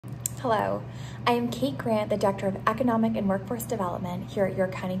Hello, I am Kate Grant, the Director of Economic and Workforce Development here at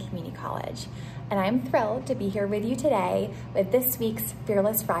York County Community College, and I'm thrilled to be here with you today with this week's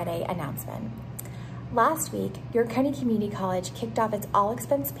Fearless Friday announcement. Last week, York County Community College kicked off its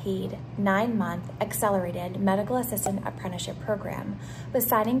all-expense-paid, 9-month accelerated medical assistant apprenticeship program with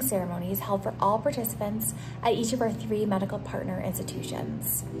signing ceremonies held for all participants at each of our 3 medical partner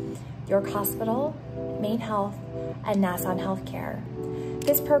institutions, York Hospital, Maine Health, and Nasson Healthcare.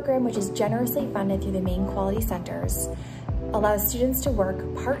 This program, which is generously funded through the Maine Quality Centers, allows students to work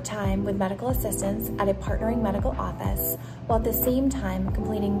part-time with medical assistants at a partnering medical office, while at the same time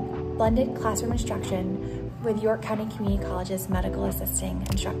completing blended classroom instruction with York County Community College's medical assisting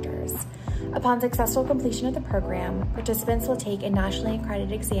instructors. Upon successful completion of the program, participants will take a nationally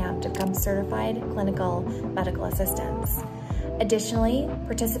accredited exam to become certified clinical medical assistants. Additionally,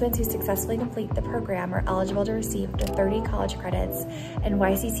 participants who successfully complete the program are eligible to receive up to 30 college credits in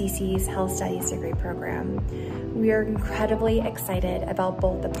YCCC's Health Studies degree program. We are incredibly excited about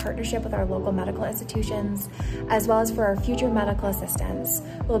both the partnership with our local medical institutions, as well as for our future medical assistants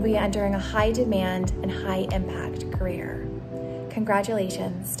who will be entering a high demand and high impact career.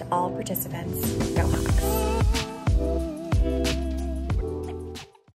 Congratulations to all participants. Go Hawks!